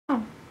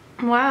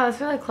Wow, that's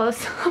really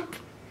close up.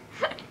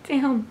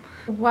 Damn.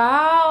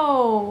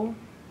 Wow.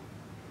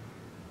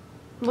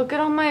 Look at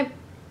all my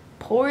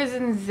pores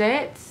and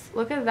zits.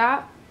 Look at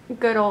that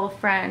good old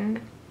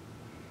friend.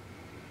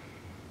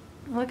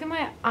 Look at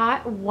my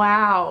eye.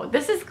 Wow.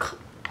 This is...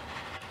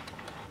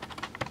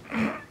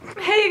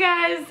 Hey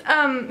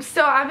guys.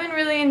 So I've been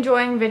really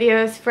enjoying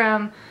videos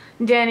from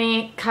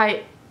Danny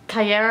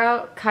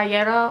Cayero.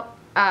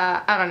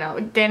 I don't know.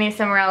 Danny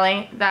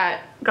Cimarelli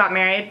that got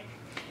married.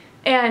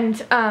 And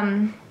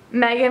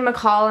Megan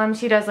McCollum,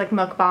 she does like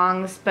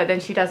mukbangs, but then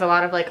she does a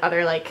lot of like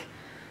other like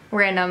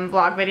random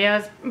vlog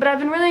videos. But I've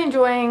been really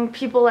enjoying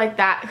people like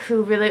that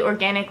who really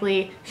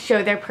organically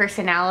show their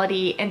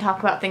personality and talk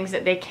about things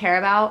that they care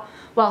about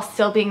while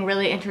still being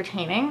really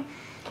entertaining.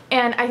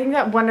 And I think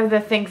that one of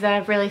the things that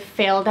I've really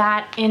failed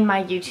at in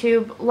my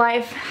YouTube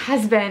life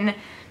has been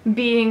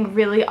being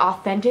really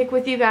authentic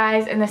with you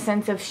guys, in the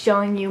sense of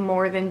showing you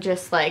more than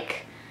just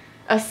like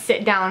a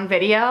sit down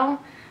video.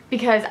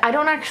 Because I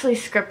don't actually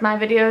script my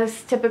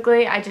videos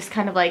typically. I just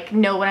kind of like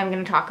know what I'm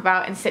going to talk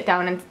about and sit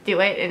down and do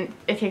it, and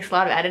it takes a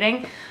lot of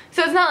editing.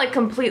 So it's not like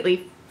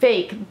completely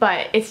fake,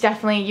 but it's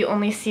definitely, you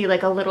only see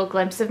like a little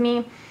glimpse of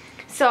me.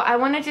 So I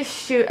wanted to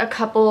shoot a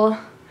couple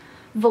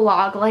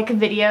vlog-like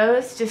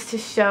videos just to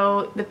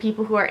show the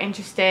people who are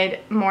interested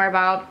more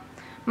about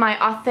my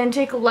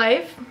authentic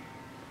life,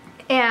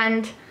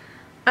 and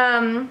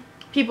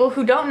people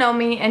who don't know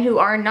me and who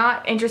are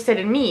not interested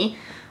in me,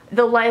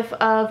 the life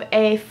of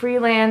a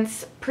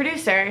freelance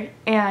producer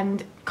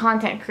and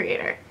content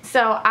creator.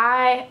 So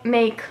I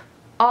make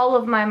all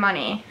of my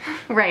money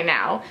right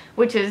now,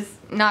 which is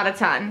not a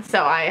ton,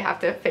 so I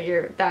have to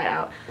figure that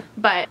out.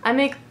 But I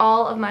make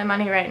all of my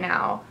money right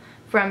now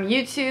from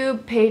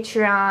YouTube,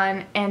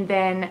 Patreon, and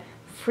then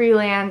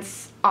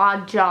freelance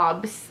odd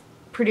jobs,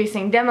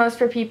 producing demos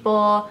for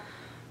people,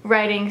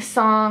 writing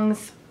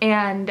songs,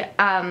 and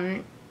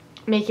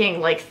making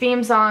like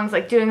theme songs,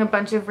 like doing a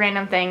bunch of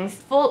random things.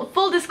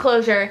 Full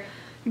disclosure,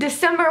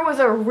 December was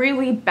a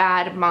really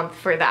bad month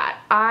for that.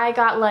 I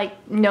got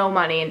like no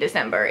money in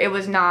December. It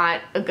was not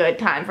a good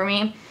time for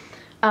me.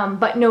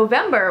 But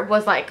November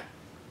was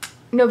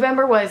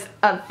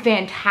a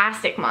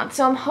fantastic month.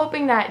 So I'm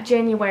hoping that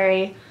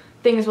January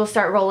things will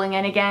start rolling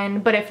in again.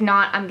 But if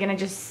not, I'm gonna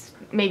just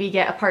maybe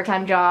get a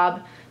part-time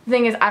job. The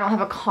thing is, I don't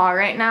have a car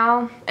right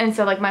now. And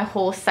so like my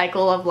whole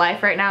cycle of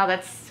life right now,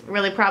 that's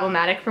really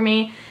problematic for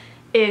me,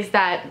 is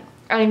that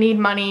I need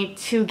money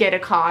to get a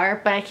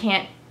car, but I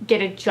can't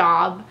get a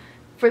job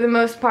for the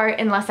most part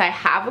unless I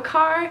have a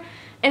car.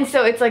 And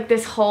so it's like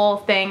this whole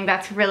thing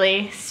that's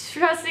really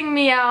stressing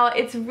me out.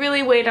 It's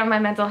really weighed on my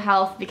mental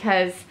health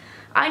because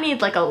I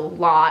need like a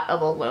lot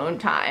of alone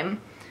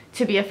time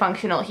to be a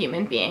functional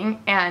human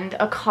being. And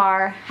a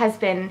car has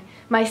been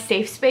my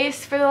safe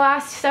space for the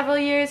last several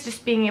years,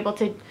 just being able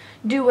to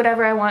do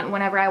whatever I want,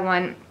 whenever I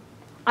want.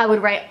 I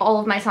would write all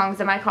of my songs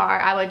in my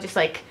car. I would just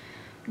like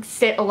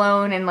sit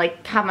alone and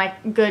like have my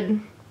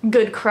good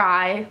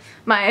cry,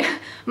 my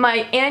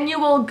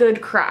annual good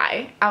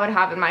cry I would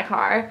have in my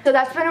car. So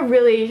that's been a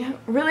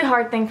really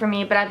hard thing for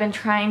me, but I've been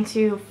trying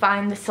to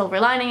find the silver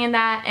lining in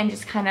that and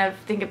just kind of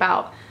think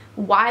about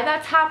why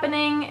that's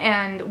happening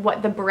and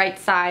what the bright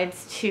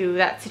sides to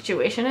that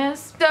situation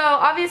is. So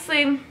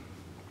obviously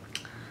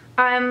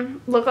I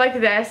look like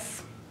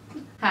this.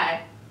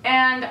 Hi.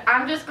 And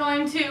I'm just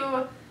going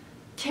to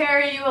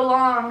carry you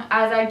along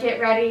as I get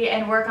ready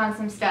and work on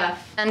some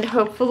stuff. And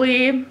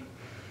hopefully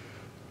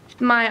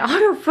my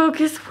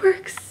autofocus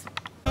works.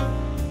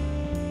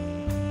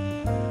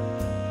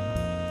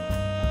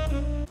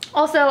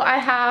 Also, I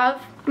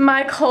have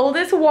my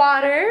coldest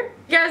water.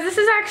 Guys, this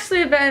has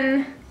actually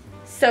been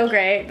so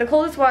great. The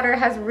coldest water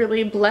has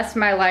really blessed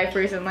my life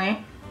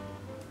recently.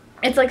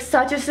 It's like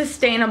such a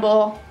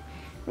sustainable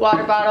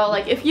water bottle.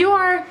 Like if you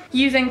are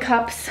using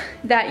cups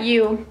that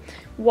you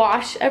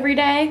wash every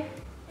day,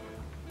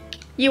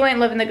 you ain't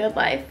living the good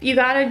life. You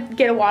gotta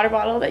get a water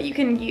bottle that you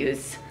can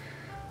use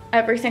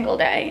every single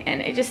day,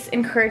 and it just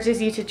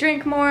encourages you to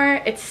drink more.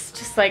 It's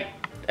just like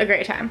a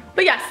great time.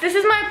 But yes, this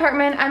is my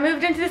apartment. I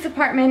moved into this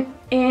apartment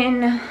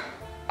in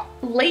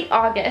late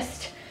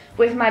August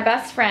with my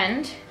best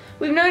friend.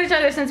 We've known each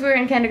other since we were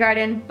in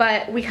kindergarten,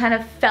 but we kind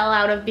of fell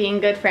out of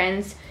being good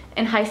friends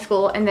in high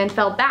school and then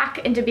fell back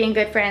into being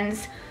good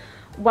friends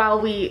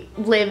while we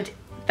lived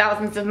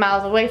thousands of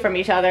miles away from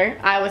each other.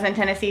 I was in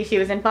Tennessee, she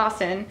was in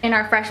Boston, in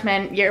our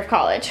freshman year of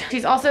college.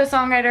 She's also a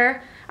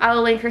songwriter. I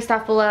will link her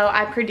stuff below.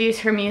 I produce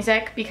her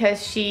music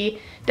because she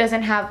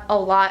doesn't have a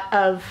lot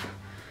of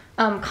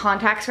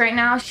contacts right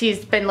now.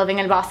 She's been living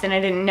in Boston.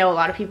 I didn't know a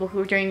lot of people who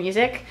were doing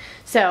music.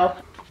 So,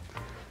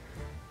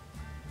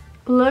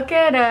 look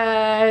at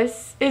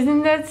us.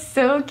 Isn't that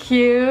so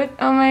cute?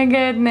 Oh my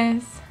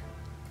goodness.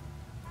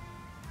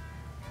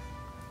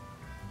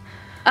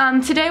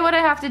 Today what I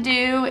have to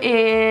do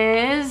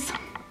is,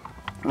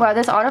 wow,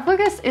 this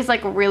autofocus is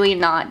like really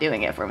not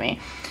doing it for me.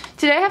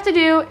 Today I have to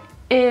do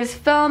is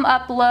film,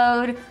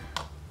 upload,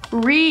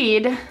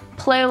 read,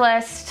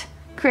 playlist,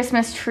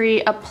 Christmas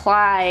tree,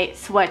 apply,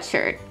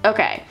 sweatshirt.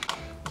 Okay,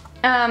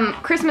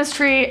 Christmas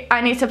tree,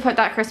 I need to put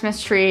that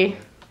Christmas tree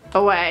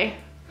away.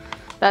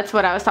 That's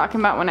what I was talking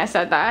about when I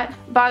said that.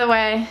 By the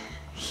way,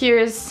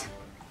 here's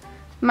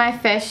my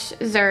fish,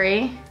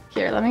 Zuri.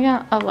 Here, let me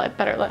get a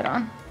better light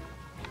on.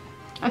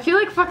 I feel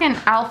like fucking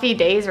Alfie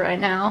Days right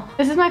now.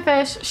 This is my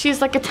fish. She's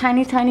like a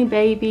tiny, tiny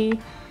baby.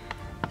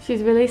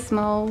 She's really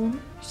small.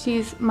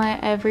 She's my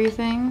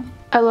everything.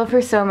 I love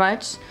her so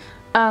much.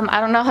 I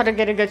don't know how to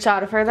get a good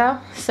shot of her though.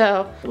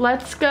 So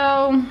let's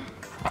go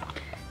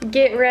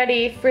get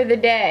ready for the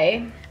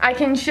day. I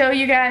can show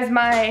you guys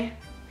my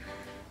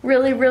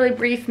really, really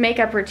brief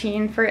makeup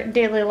routine for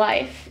daily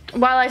life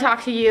while I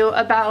talk to you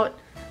about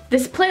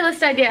this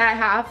playlist idea I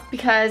have,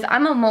 because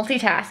I'm a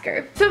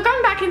multitasker. So I've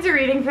gone back into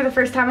reading for the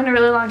first time in a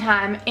really long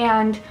time,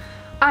 and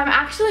I'm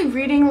actually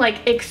reading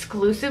like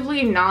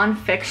exclusively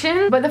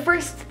nonfiction. But the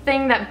first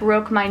thing that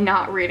broke my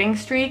not reading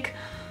streak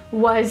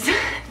was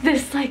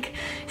this like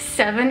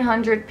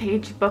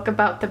 700-page book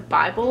about the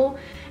Bible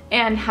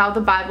and how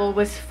the Bible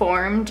was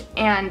formed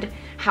and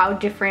how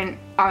different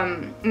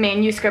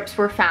manuscripts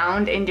were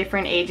found in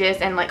different ages,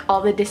 and like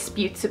all the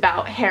disputes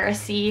about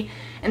heresy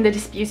and the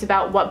disputes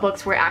about what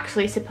books were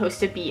actually supposed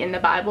to be in the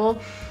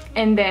Bible,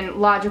 and then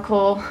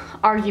logical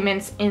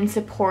arguments in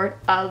support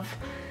of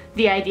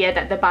the idea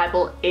that the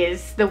Bible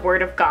is the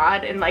Word of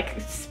God and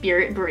like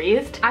spirit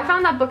breathed. I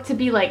found that book to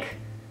be like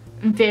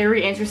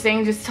very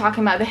interesting, just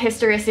talking about the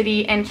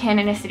historicity and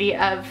canonicity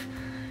of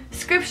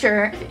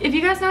scripture. If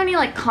you guys know any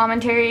like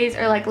commentaries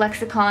or like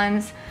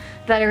lexicons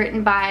that are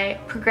written by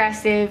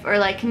progressive or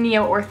like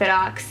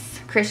neo-orthodox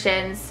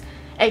Christians,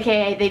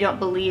 aka they don't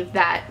believe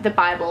that the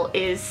Bible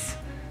is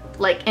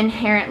like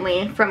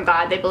inherently from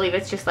God, they believe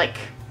it's just like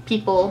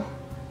people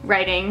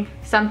writing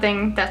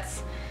something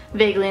that's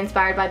vaguely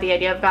inspired by the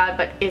idea of God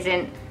but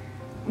isn't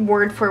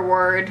word for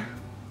word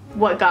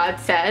what God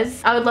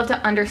says. I would love to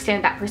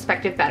understand that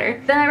perspective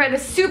better. Then I read a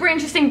super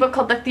interesting book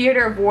called The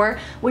Theater of War,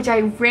 which I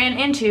ran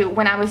into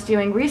when I was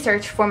doing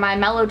research for my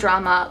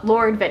melodrama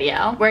Lord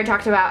video, where I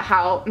talked about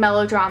how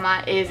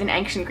melodrama is an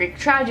ancient Greek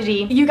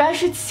tragedy. You guys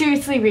should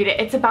seriously read it.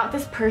 It's about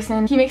this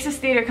person. He makes this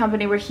theater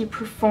company where he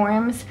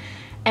performs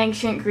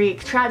ancient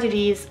Greek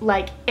tragedies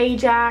like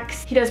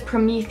Ajax, he does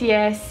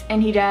Prometheus,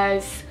 and he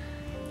does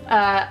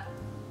a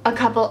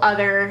couple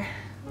other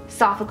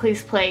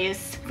Sophocles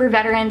plays for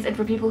veterans and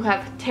for people who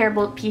have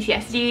terrible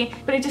PTSD.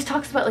 But it just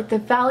talks about like the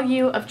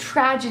value of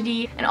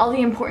tragedy and all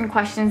the important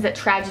questions that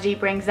tragedy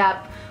brings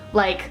up,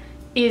 like,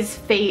 is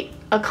fate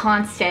a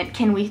constant?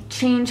 Can we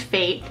change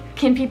fate?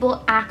 Can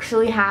people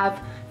actually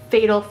have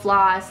fatal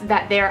flaws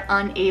that they're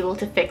unable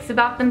to fix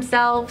about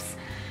themselves?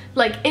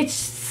 Like,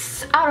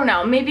 it's, I don't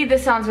know, maybe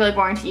this sounds really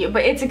boring to you,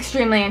 but it's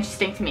extremely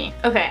interesting to me.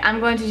 Okay,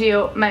 I'm going to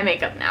do my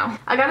makeup now.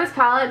 I got this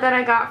palette that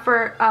I got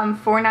for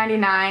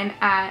 $4.99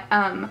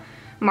 at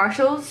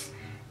Marshall's,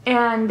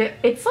 and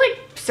it's like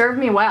served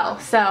me well,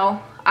 so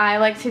I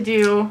like to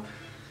do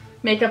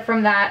makeup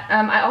from that.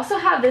 I also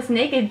have this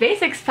Naked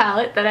Basics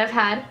palette that I've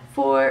had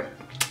for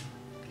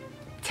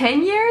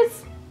 10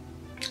 years.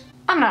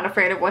 I'm not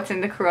afraid of what's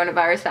in the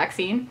coronavirus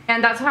vaccine.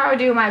 And that's how I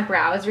do my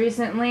brows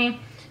recently,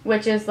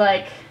 which is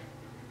like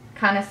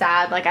kind of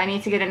sad. Like, I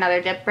need to get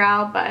another dip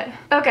brow, but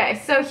okay,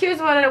 so here's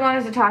what I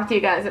wanted to talk to you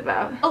guys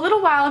about. A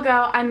little while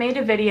ago I made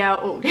a video,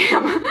 oh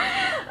damn,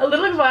 a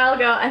little while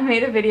ago I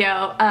made a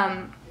video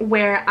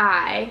where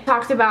I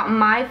talked about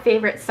my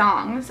favorite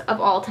songs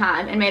of all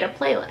time and made a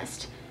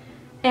playlist.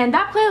 And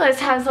that playlist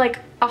has like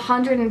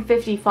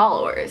 150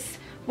 followers,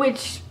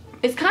 which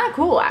is kind of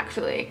cool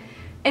actually.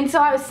 And so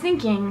I was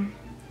thinking,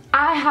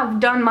 I have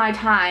done my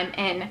time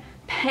in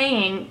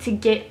paying to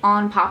get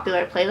on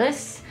popular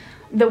playlists.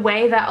 The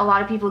way that a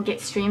lot of people get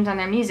streams on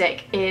their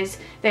music is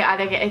they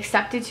either get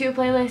accepted to a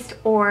playlist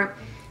or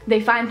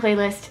they find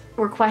playlists,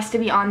 request to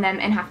be on them,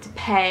 and have to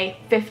pay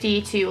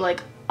 $50 to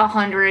like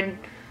 $150,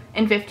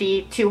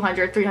 $200,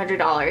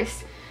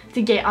 $300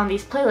 to get on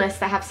these playlists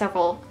that have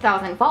several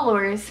thousand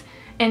followers.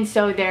 And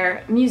so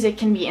their music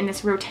can be in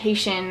this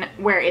rotation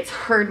where it's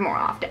heard more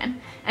often.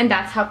 And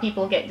that's how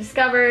people get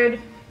discovered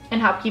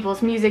and how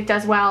people's music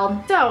does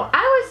well. So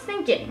I was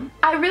thinking,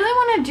 I really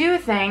want to do a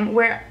thing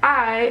where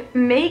I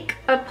make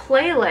a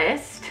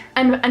playlist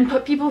and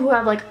put people who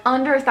have like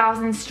under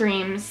 1,000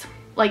 streams,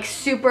 like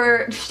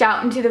super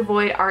shout into the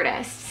void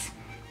artists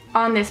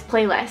on this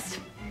playlist.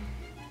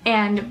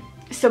 And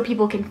so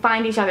people can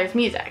find each other's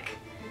music.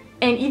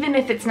 And even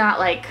if it's not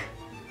like,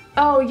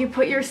 oh, you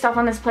put your stuff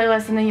on this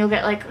playlist and then you'll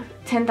get like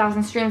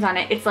 10,000 streams on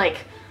it, it's like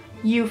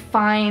you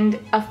find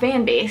a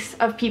fan base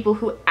of people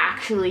who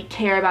actually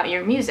care about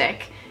your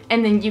music,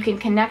 and then you can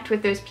connect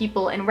with those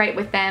people and write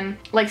with them,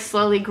 like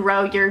slowly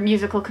grow your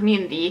musical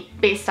community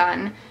based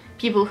on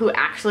people who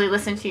actually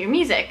listen to your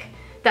music,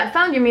 that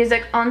found your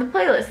music on the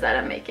playlist that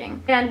I'm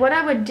making. And what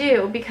I would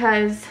do,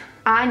 because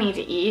I need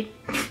to eat,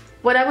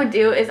 what I would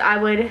do is I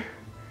would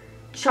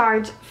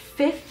charge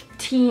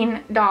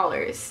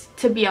 $15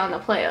 to be on the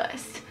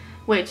playlist,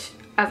 which,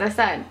 as I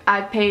said,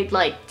 I've paid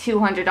like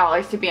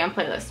 $200 to be on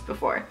playlists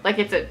before. Like,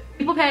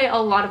 people pay a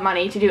lot of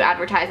money to do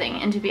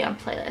advertising and to be on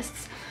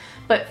playlists.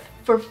 But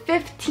for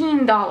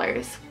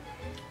 $15,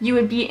 you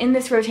would be in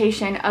this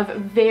rotation of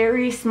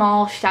very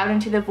small shout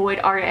into the void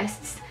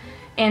artists.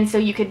 And so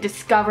you could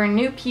discover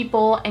new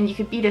people and you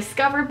could be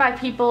discovered by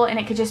people, and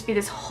it could just be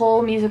this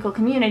whole musical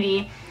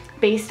community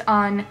based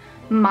on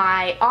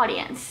my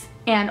audience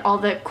and all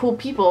the cool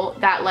people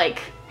that like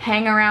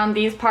hang around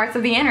these parts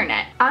of the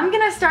internet. I'm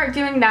gonna start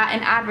doing that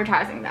and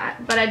advertising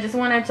that, but I just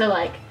wanted to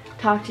like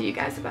talk to you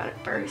guys about it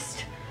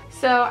first.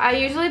 So I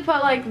usually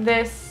put like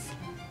this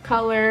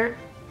color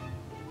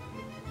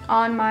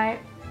on my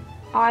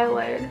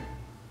eyelid.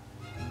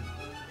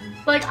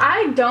 Like,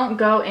 I don't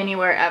go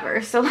anywhere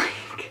ever, so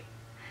like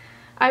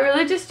I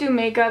really just do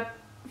makeup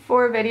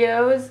for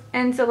videos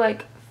and to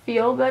like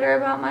feel better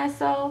about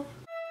myself.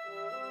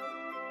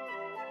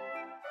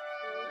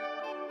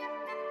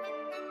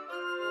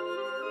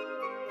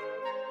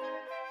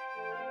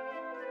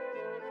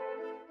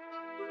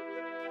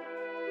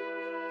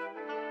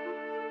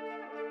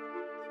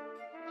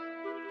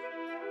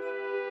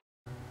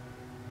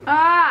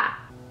 Ah!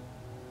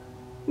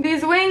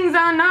 These wings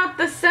are not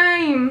the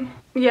same.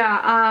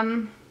 Yeah,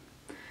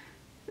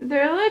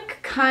 they're like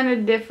kind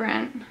of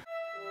different.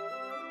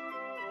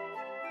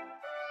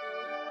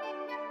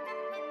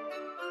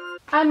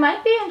 I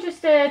might be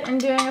interested in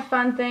doing a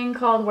fun thing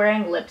called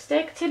wearing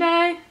lipstick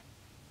today.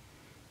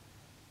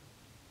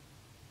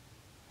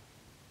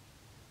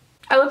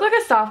 I look like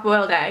a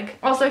soft-boiled egg.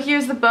 Also,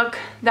 here's the book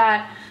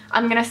that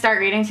I'm gonna start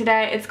reading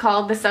today. It's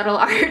called The Subtle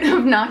Art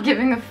of Not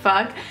Giving a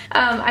Fuck.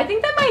 I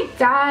think that my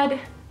dad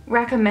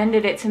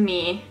recommended it to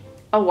me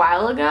a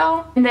while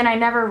ago, and then I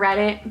never read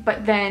it,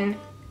 but then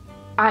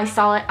I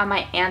saw it on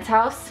my aunt's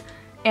house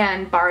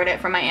and borrowed it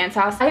from my aunt's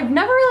house. I've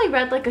never really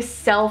read like a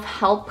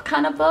self-help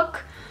kind of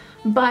book,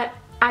 but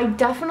I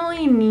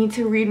definitely need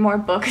to read more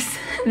books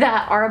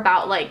that are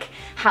about like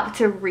how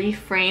to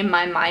reframe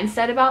my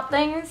mindset about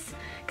things,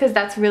 because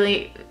that's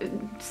really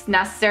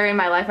necessary in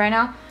my life right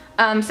now.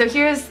 So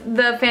here's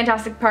the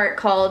fantastic part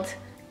called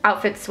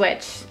Outfit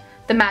Switch,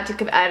 the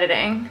magic of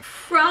editing.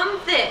 From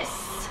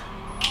this,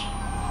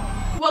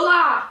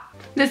 voila!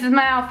 This is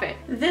my outfit.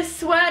 This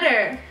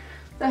sweater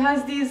that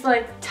has these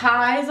like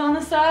ties on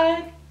the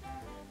side,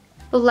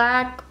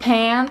 black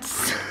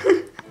pants.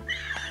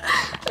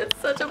 It's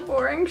such a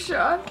boring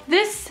shot.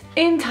 This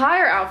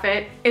entire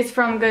outfit is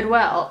from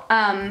Goodwill.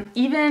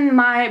 Even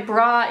my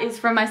bra is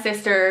from my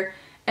sister,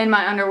 and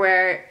my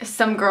underwear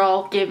some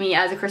girl gave me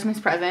as a Christmas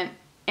present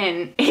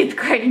in 8th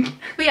grade.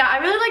 But yeah, I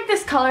really like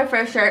this color for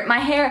a shirt. My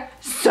hair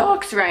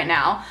sucks right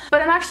now,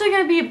 but I'm actually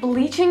gonna be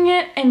bleaching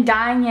it and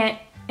dyeing it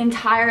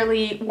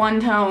entirely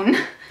one tone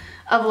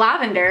of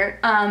lavender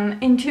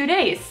in 2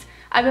 days.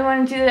 I've been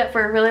wanting to do that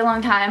for a really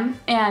long time,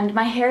 and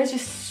my hair is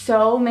just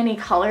so many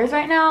colors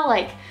right now.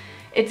 Like,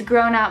 it's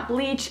grown out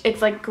bleach,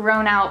 it's like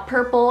grown out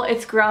purple,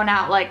 it's grown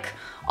out like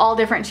all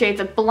different shades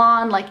of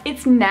blonde. Like,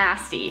 it's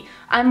nasty.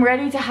 I'm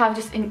ready to have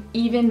just an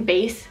even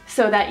base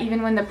so that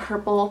even when the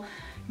purple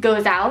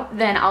goes out,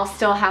 then I'll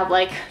still have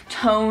like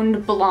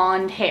toned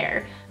blonde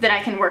hair that I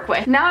can work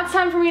with. Now it's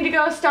time for me to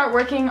go start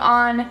working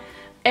on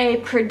a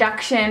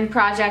production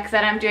project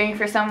that I'm doing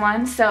for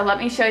someone, so let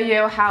me show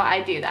you how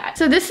I do that.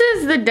 So this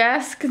is the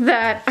desk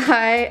that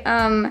I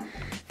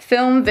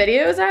film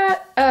videos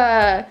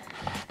at.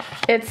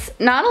 It's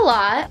not a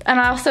lot, and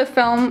I also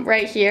film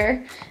right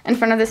here in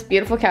front of this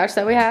beautiful couch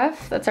that we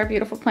have. That's our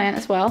beautiful plant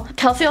as well.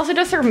 Kelsey also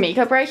does her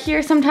makeup right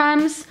here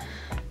sometimes.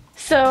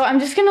 So I'm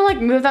just gonna like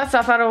move that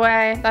stuff out of the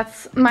way.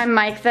 That's my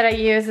mic that I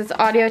use, it's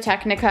Audio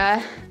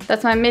Technica.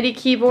 That's my MIDI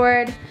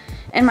keyboard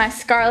and my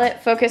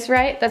Scarlett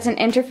Focusrite, that's an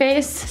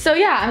interface. So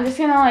yeah, I'm just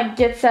gonna like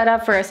get set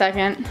up for a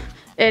second.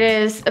 It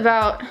is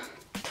about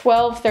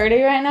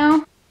 12:30 right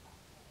now.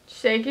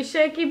 Shaky,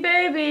 shaky,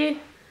 baby.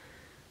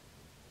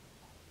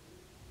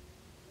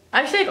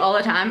 I shake all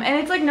the time, and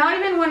it's like not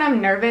even when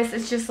I'm nervous,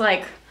 it's just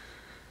like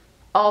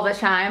all the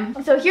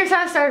time. So here's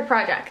how I started a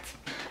project.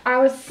 I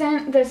was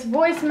sent this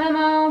voice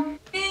memo. Read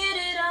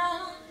it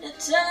on the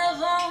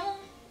telephone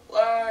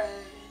wire.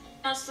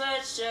 I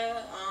sweatshirt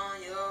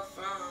on your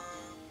front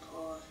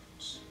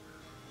porch.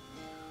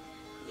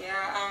 Yeah,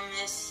 I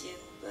miss you,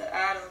 but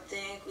I don't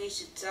think we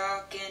should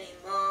talk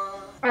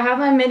anymore. I have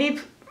my MIDI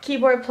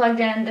keyboard plugged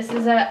in. This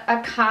is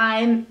a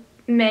Kai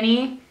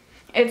Mini.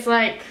 It's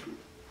like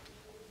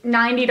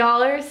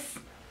 $90.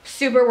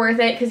 Super worth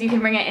it because you can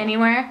bring it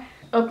anywhere.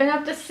 Open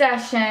up the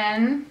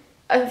session.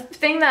 A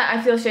thing that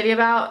I feel shitty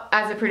about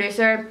as a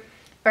producer,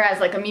 or as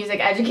like a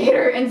music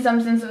educator in some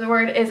sense of the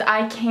word, is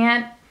I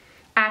can't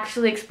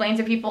actually explain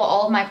to people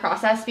all of my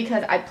process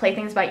because I play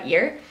things by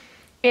ear.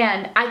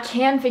 And I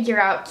can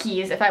figure out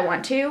keys if I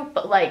want to,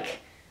 but like,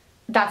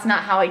 that's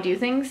not how I do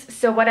things.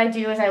 So what I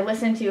do is I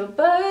listen to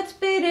Birds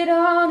Beat It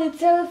on a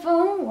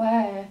Telephone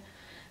Wire.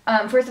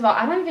 First of all,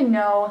 I don't even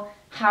know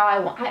how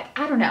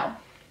I don't know.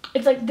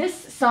 It's like this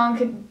song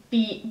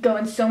could go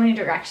in so many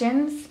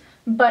directions,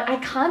 but I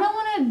kind of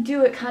want to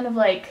do it kind of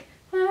like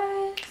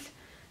Birds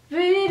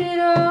Beat It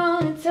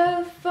on a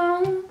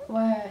Telephone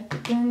Wire.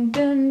 Dun,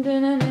 dun,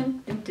 dun, dun,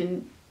 dun, dun,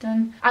 dun,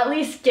 dun. At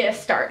least get a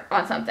start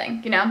on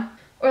something, you know?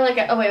 Or like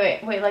a, oh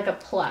wait, like a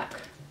pluck.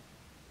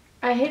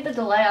 I hate the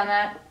delay on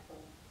that.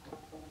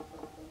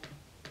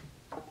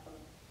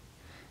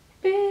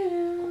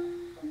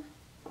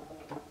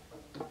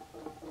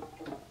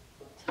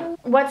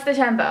 What's the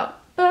tempo?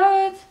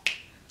 Birds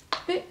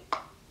beat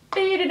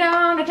it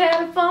on the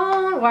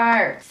telephone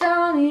wire.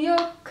 Sound of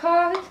your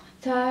car's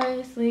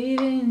tires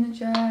leaving the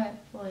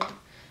driveway.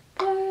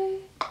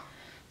 Birds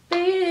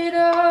beat it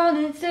on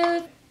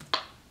until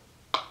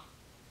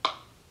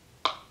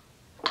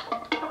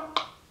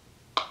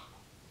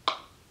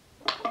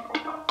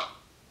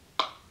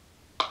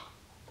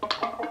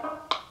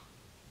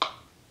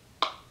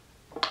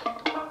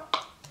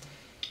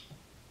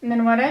and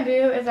then what I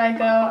do is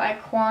I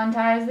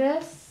quantize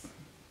this.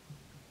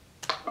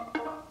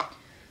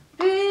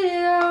 Beat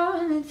it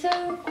on the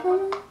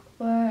telephone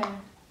wire.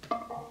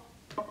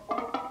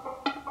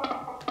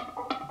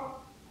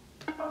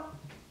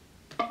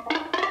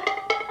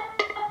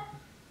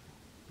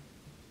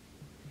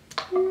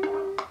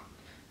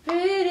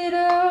 Beat it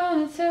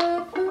on the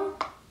telephone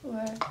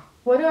wire.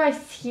 What do I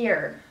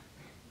hear?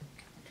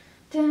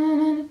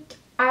 I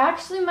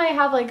actually might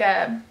have like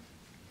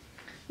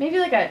maybe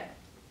like a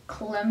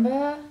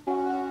kalimba.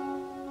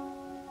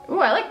 Ooh,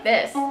 I like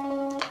this.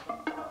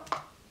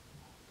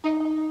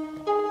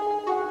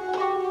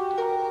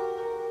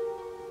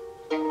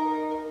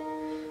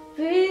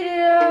 Beat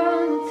it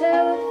on the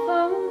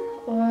telephone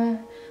or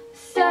the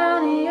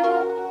sound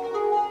of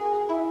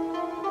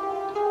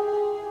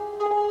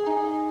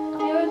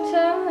your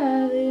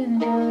child in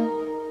the dark.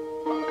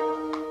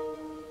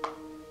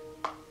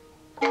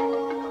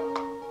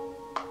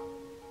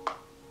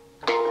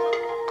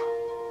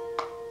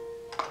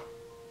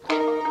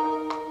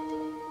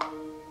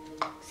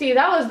 See,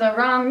 that was the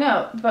wrong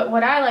note, but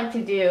what I like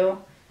to do,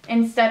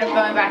 instead of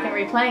going back and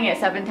replaying it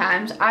 7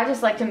 times, I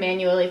just like to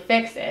manually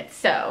fix it.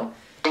 So,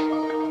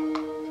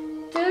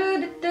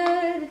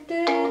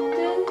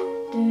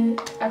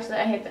 actually,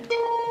 I hate that.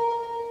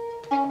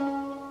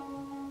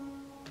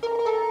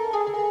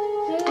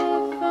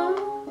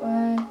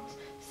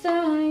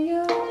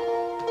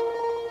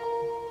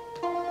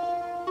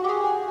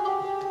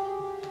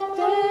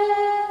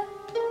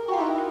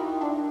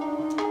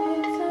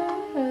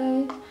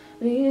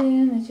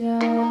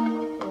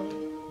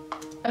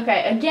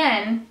 Okay,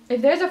 again,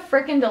 if there's a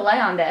freaking delay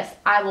on this,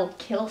 I will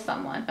kill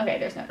someone. Okay,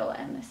 there's no delay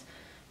on this.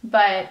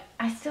 But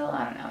I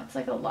don't know, it's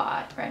like a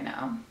lot right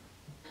now.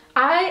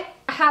 I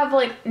have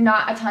like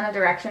not a ton of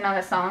direction on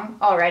the song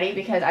already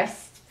because I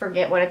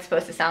forget what it's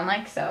supposed to sound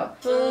like, so.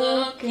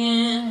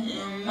 Looking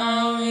in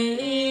my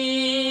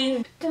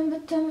way.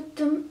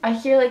 I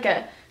hear like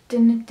a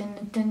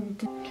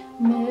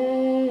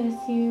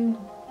miss you,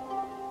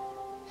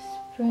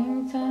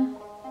 springtime.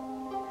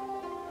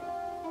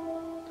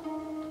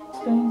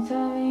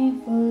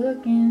 Springtime for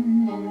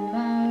looking in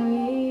my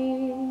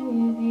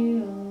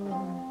review.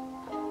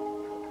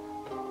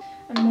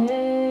 I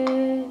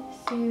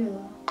miss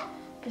you.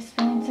 But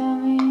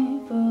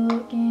springtime for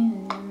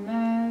looking in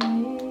my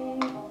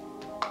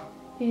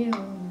review.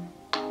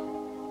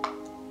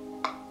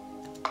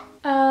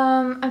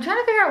 I'm trying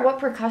to figure out what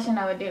percussion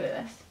I would do with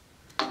this.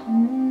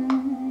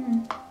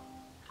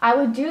 I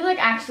would do like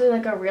actually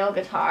like a real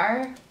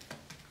guitar,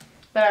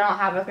 but I don't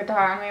have a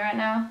guitar on me right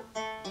now.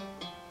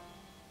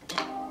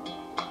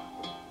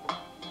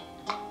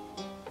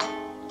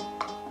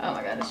 Oh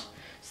my gosh.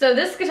 So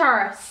this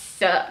guitar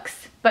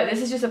sucks, but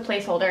this is just a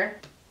placeholder.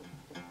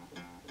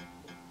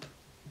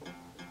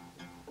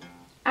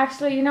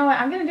 Actually, you know what?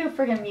 I'm gonna do a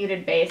friggin'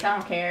 muted bass. I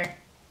don't care.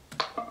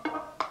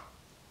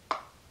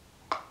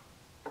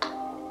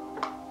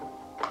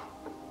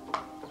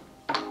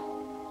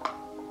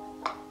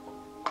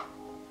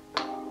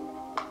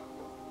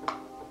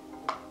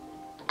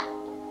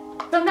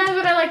 Sometimes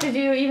what I like to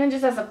do, even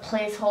just as a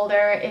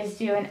placeholder, is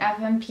do an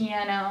FM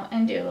piano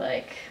and do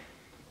like...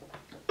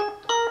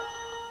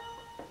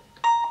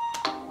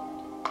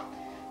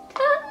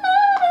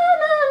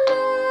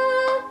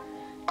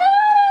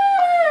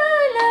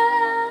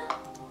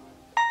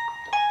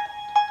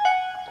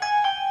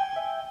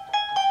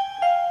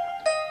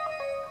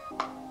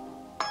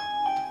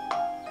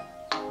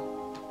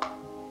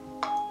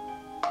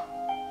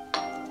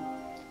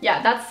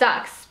 Yeah, that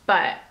sucks,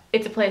 but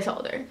it's a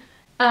placeholder.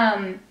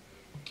 I'm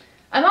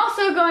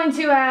also going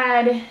to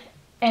add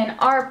an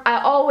ARP.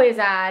 I always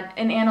add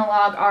an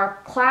analog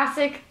ARP,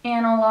 classic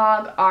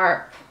analog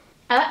ARP.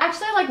 I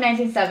actually like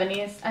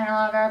 1970s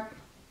analog ARP.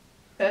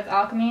 So it's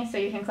Alchemy, so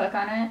you can click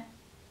on it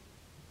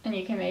and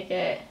you can make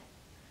it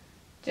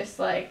just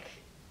like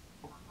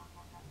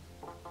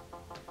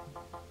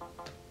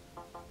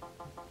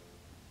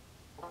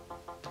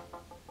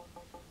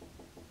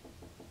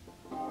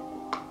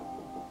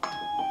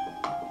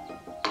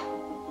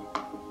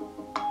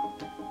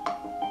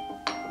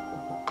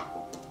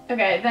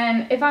okay,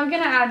 then if I'm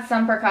gonna add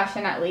some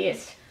percussion at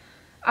least,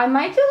 I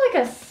might do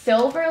like a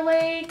Silver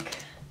Lake.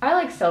 I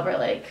like Silver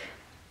Lake.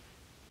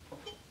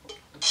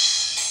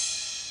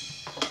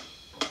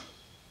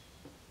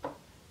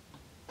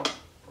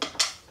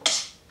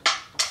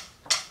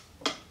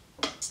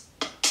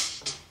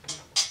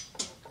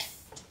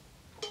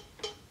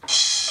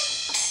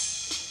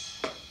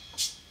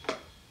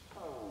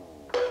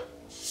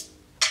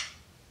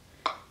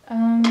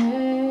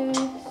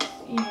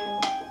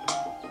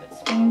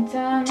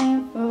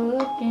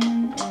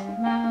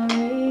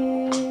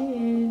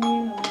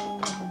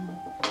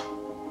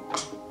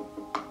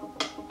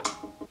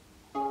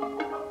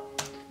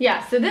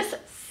 yeah, so this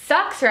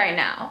sucks right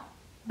now,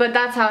 but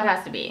that's how it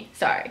has to be.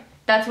 Sorry.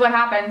 That's what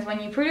happens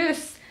when you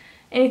produce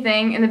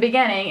anything in the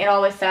beginning. It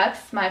always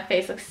sucks. My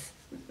face looks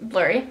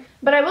blurry.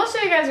 But I will show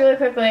you guys really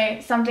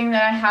quickly something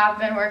that I have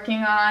been working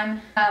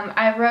on.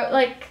 I wrote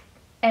like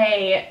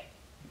a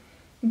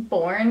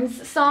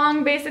Borns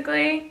song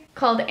basically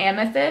called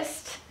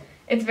Amethyst.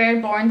 It's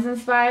very Borns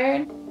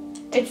inspired.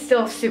 It's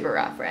still super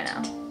rough right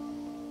now.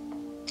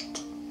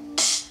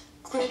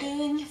 Glitter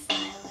in your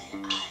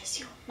violet eyes,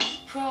 you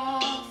make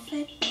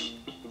profit.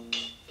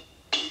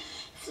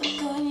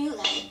 Flicker in your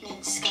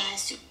lightning sky,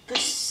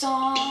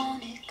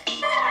 supersonic.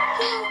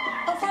 You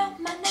around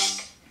my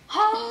neck,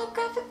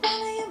 holographic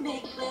wonder, you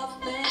make love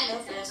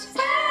manifest.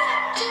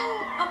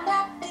 I'm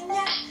wrapped in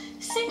your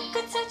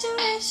secret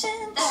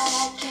saturation that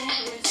I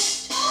can't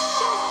resist. On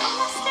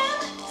my skin,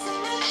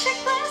 symmetric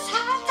bliss,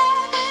 high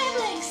dive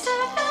wavelengths,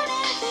 surfing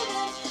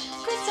infinite,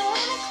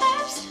 crystalline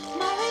eclipse.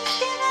 My lips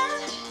given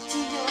to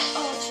your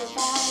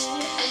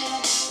ultraviolet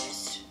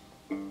amethyst.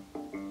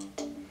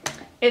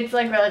 It's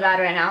like really bad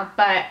right now,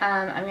 but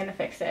I'm gonna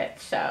fix it.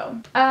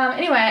 So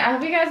anyway, I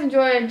hope you guys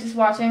enjoyed just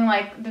watching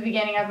like the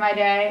beginning of my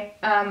day.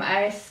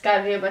 I just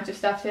gotta do a bunch of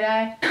stuff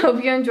today. I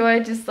hope you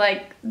enjoyed just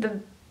like the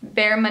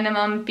bare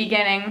minimum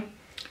beginning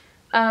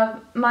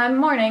of my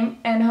morning,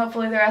 and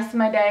hopefully the rest of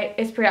my day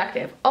is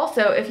productive.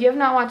 Also, if you have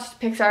not watched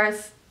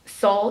Pixar's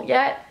Soul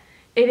yet,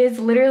 it is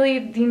literally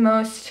the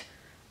most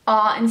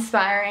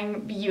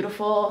awe-inspiring,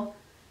 beautiful,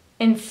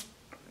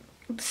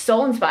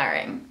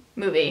 soul-inspiring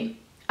movie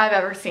I've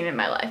ever seen in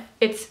my life.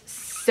 It's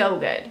so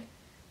good.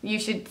 You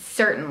should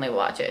certainly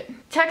watch it.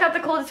 Check out the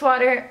Coldest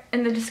Water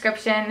in the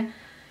description.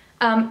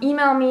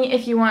 Email me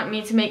if you want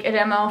me to make a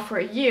demo for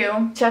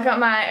you. Check out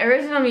my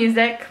original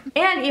music,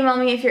 and email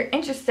me if you're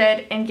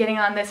interested in getting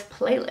on this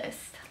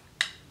playlist.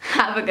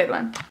 Have a good one.